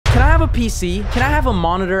have a PC? Can I have a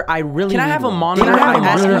monitor? I really Can I have a monitor? I'm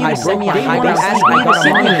asking you to send me a high ground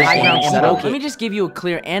keyboard. Let me just give you a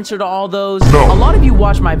clear answer to all those. A lot of you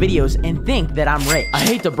watch my videos and think that I'm rich. I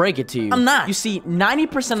hate to break it to you. I'm not. You see,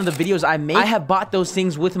 90% of the videos I make, I have bought those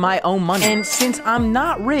things with my own money. And since I'm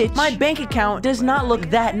not rich, my bank account does not look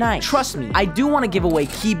that nice. Trust me, I do want to give away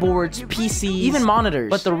keyboards, PCs, even monitors.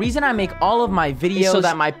 But the reason I make all of my videos is so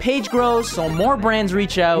that my page grows, so more brands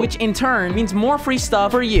reach out, which in turn means more free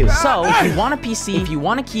stuff for you. So if you want a PC, if you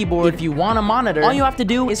want a keyboard, if you want a monitor, all you have to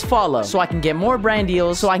do is follow, so I can get more brand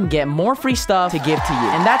deals, so I can get more free stuff to give to you.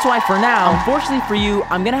 And that's why for now, unfortunately for you,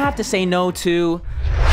 I'm gonna have to say no to